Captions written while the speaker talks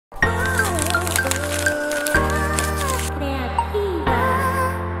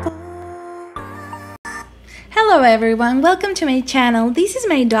Hello everyone, welcome to my channel. This is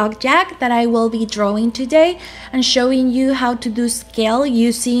my dog Jack that I will be drawing today and showing you how to do scale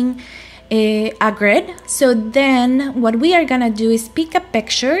using a grid. So then what we are gonna do is pick a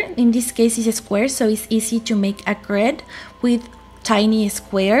picture. In this case it's a square, so it's easy to make a grid with tiny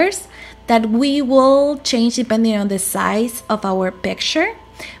squares that we will change depending on the size of our picture.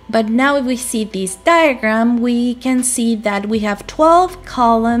 But now if we see this diagram, we can see that we have 12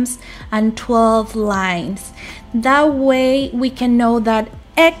 columns and 12 lines. That way we can know that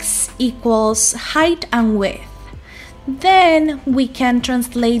X equals height and width. Then we can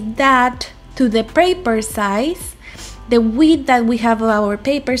translate that to the paper size, the width that we have of our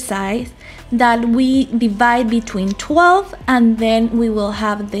paper size, that we divide between 12, and then we will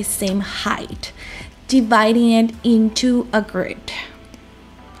have the same height, dividing it into a grid.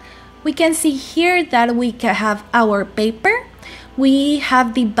 We can see here that we can have our paper. We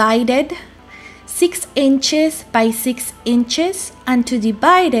have divided 6 inches by 6 inches, and to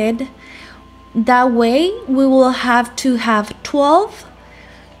divide it that way we will have to have 12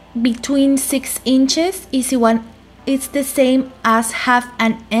 between 6 inches is it's the same as half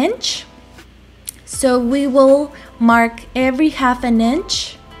an inch. So we will mark every half an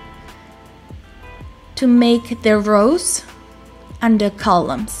inch to make the rows and the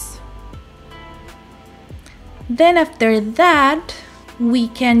columns. Then after that, we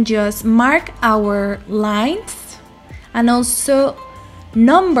can just mark our lines and also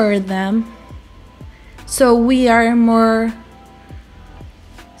number them so we are more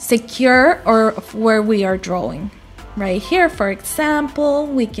secure of where we are drawing. Right here, for example,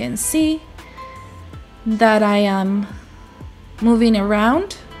 we can see that I am moving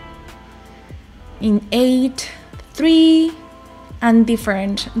around in 8, 3, and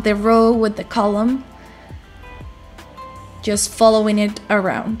different, the row with the column, just following it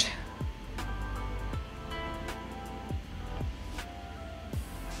around.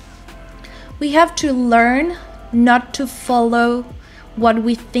 We have to learn not to follow what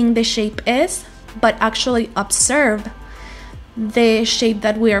we think the shape is, but actually observe the shape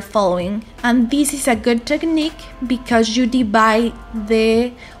that we are following. And this is a good technique because you divide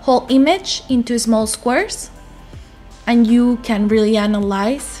the whole image into small squares and you can really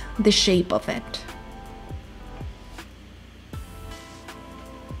analyze the shape of it.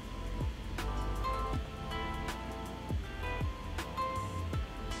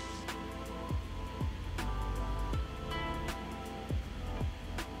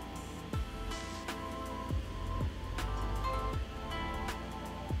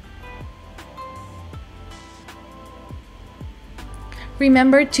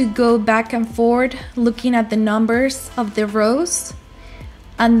 Remember to go back and forth looking at the numbers of the rows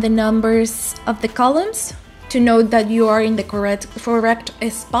and the numbers of the columns to know that you are in the correct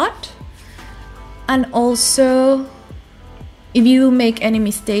spot. And also, if you make any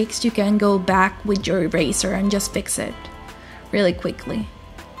mistakes, you can go back with your eraser and just fix it really quickly.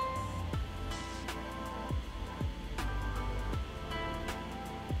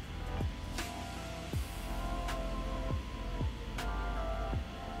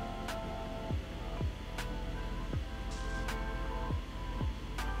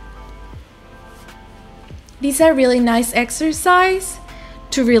 These are really nice exercise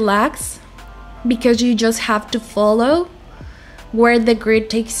to relax because you just have to follow where the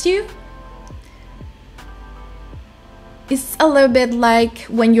grid takes you. It's a little bit like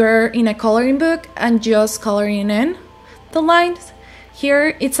when you're in a coloring book and just coloring in the lines.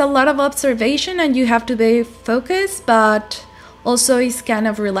 Here it's a lot of observation and you have to be focused, but also it's kind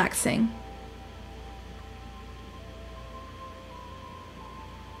of relaxing.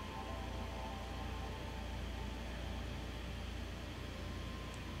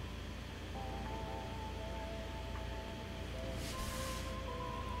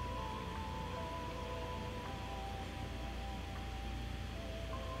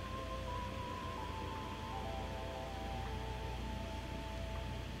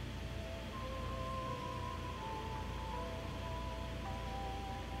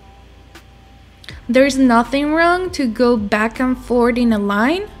 There's nothing wrong to go back and forth in a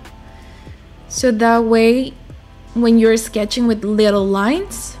line, so that way when you're sketching with little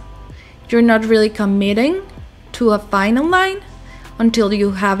lines, you're not really committing to a final line until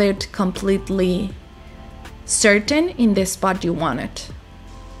you have it completely certain in the spot you want it.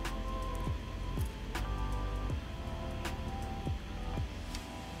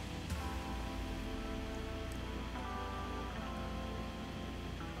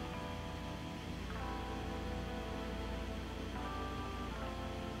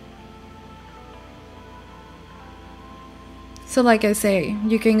 So like I say,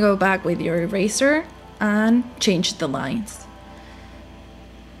 you can go back with your eraser and change the lines.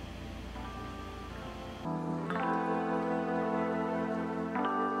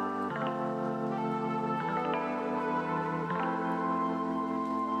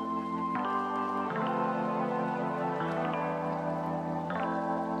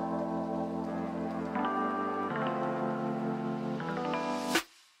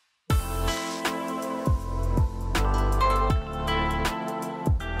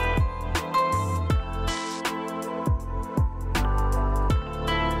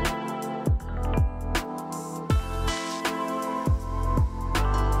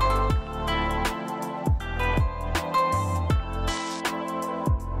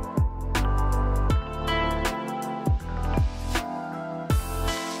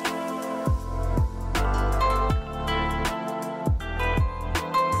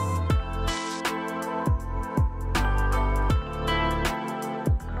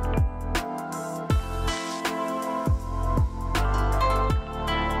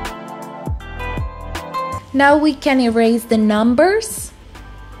 Now we can erase the numbers,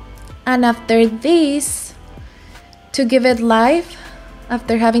 and after this, to give it life,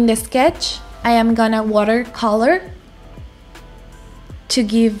 after having the sketch, I am gonna watercolor to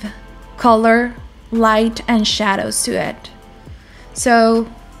give color, light and shadows to it. So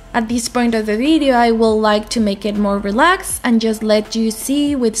at this point of the video, I will like to make it more relaxed and just let you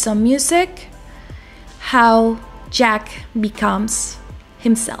see with some music how Jack becomes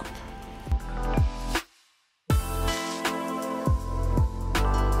himself.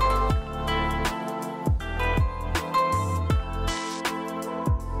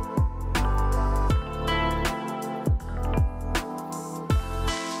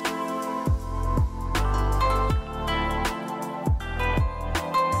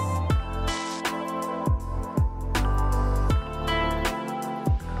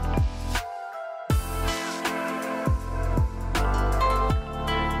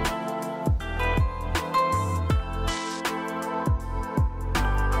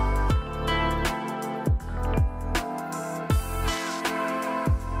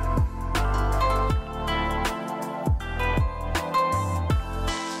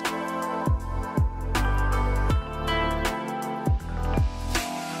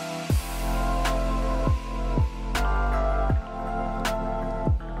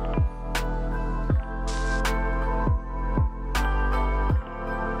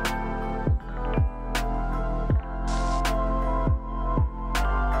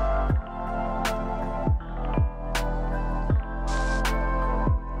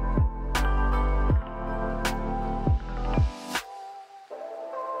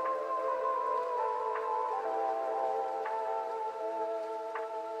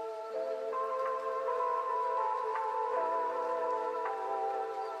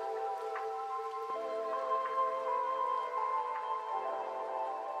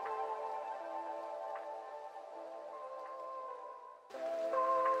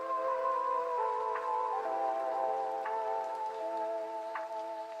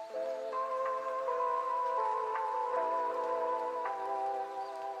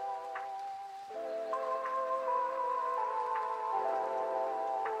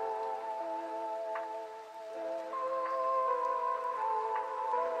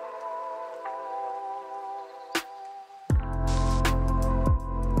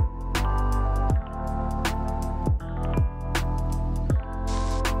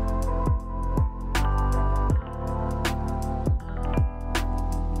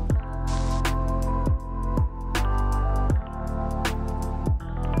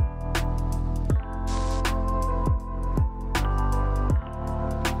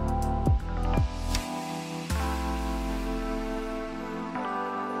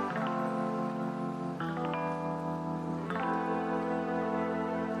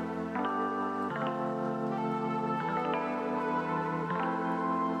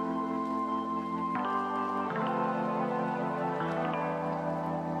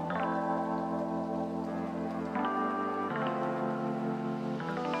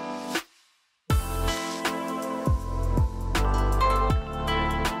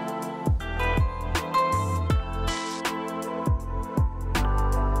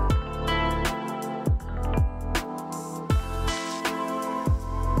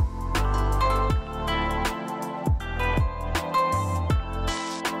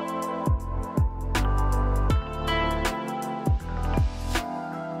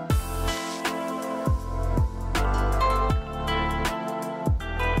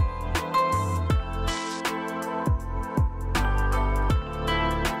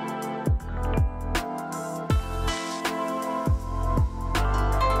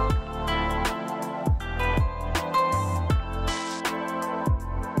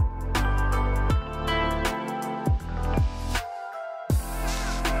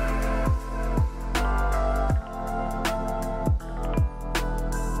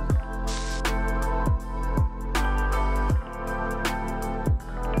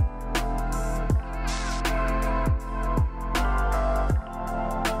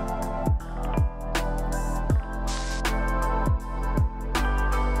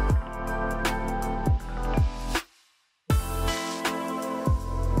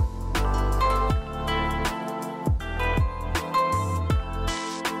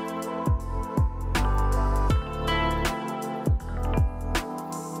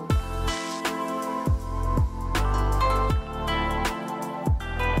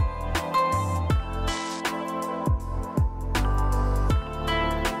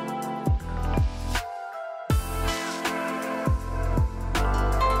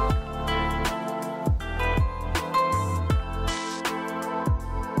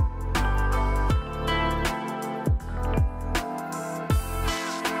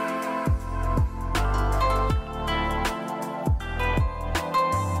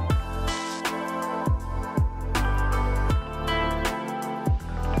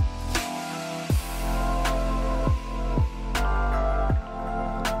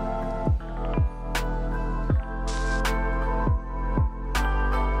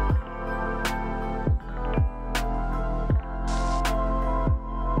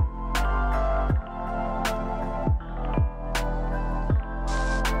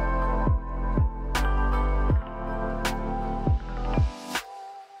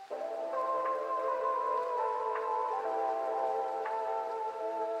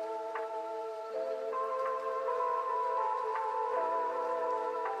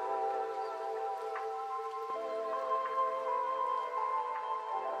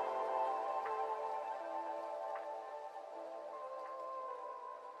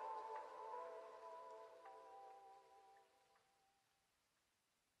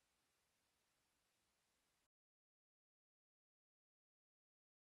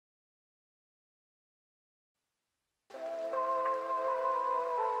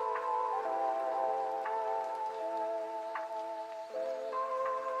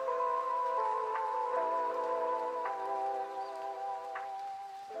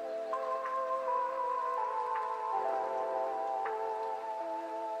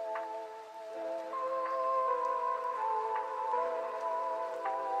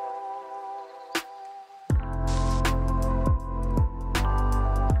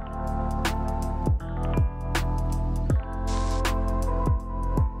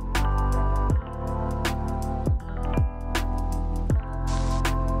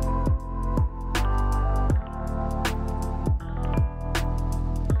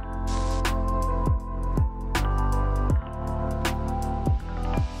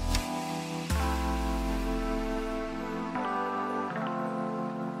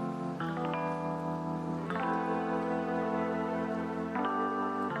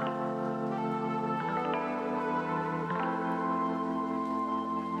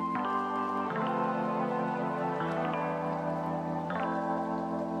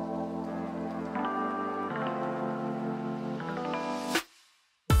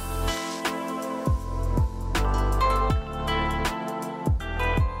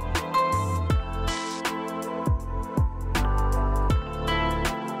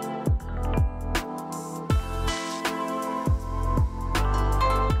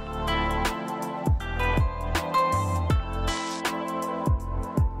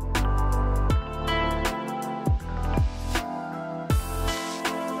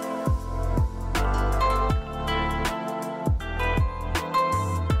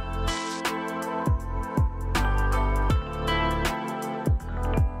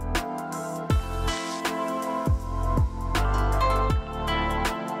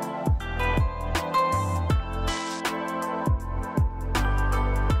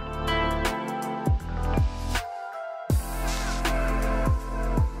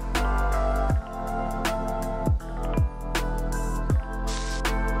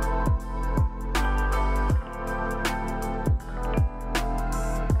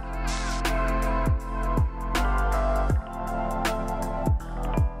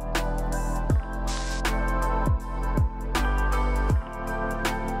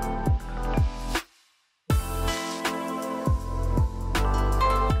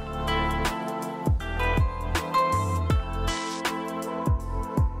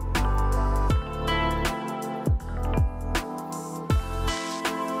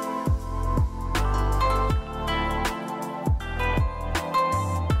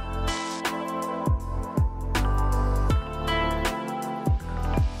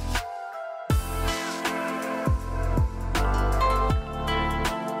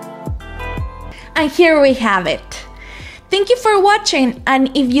 And here we have it. Thank you for watching, and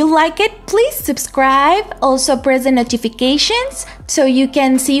if you like it, please subscribe. Also press the notifications so you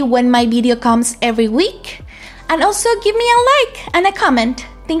can see when my video comes every week. And also give me a like and a comment.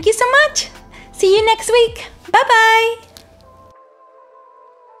 Thank you so much. See you next week. Bye bye.